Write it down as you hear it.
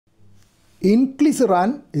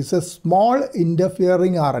Inclisiran is a small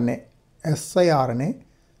interfering RNA, siRNA,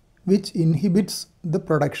 which inhibits the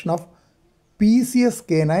production of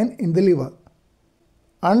PCSK9 in the liver.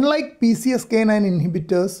 Unlike PCSK9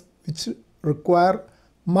 inhibitors, which require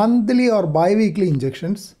monthly or bi-weekly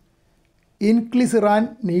injections,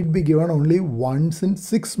 Inclisiran need be given only once in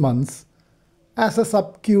 6 months as a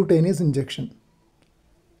subcutaneous injection.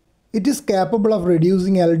 It is capable of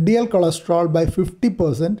reducing LDL cholesterol by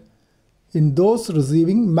 50% in those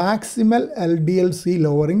receiving maximal LDL-C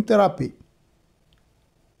lowering therapy.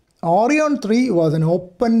 ORION-3 was an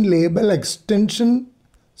open-label extension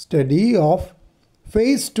study of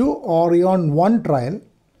Phase 2 ORION-1 trial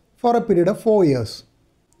for a period of 4 years.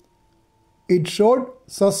 It showed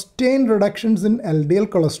sustained reductions in LDL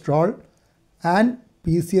cholesterol and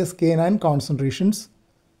PCSK9 concentrations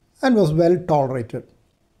and was well tolerated.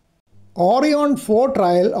 ORION-4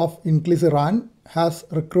 trial of Inclisiran has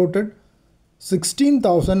recruited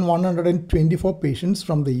 16,124 patients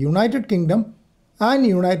from the United Kingdom and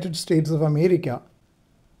United States of America.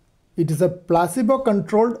 It is a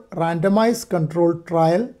placebo-controlled randomized controlled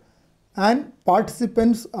trial and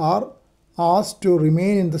participants are asked to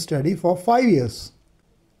remain in the study for 5 years.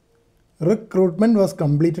 Recruitment was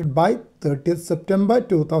completed by 30th September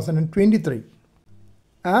 2023.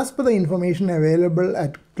 As per the information available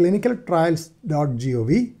at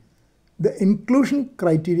clinicaltrials.gov, the inclusion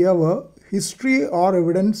criteria were history or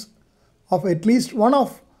evidence of at least one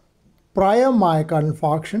of prior myocardial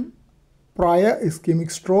infarction, prior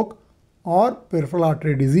ischemic stroke or peripheral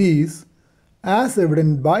artery disease as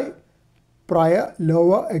evident by prior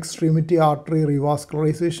lower extremity artery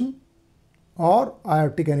revascularization or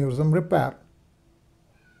aortic aneurysm repair.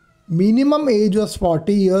 Minimum age was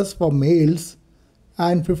 40 years for males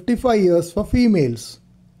and 55 years for females.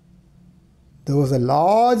 There was a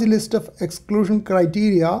large list of exclusion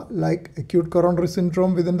criteria like acute coronary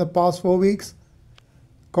syndrome within the past 4 weeks,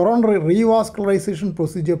 coronary revascularization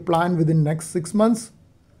procedure planned within next 6 months,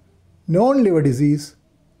 known liver disease,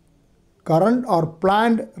 current or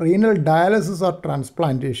planned renal dialysis or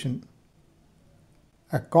transplantation.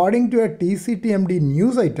 According to a TCTMD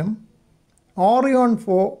news item,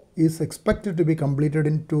 ORION-4 is expected to be completed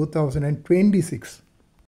in 2026.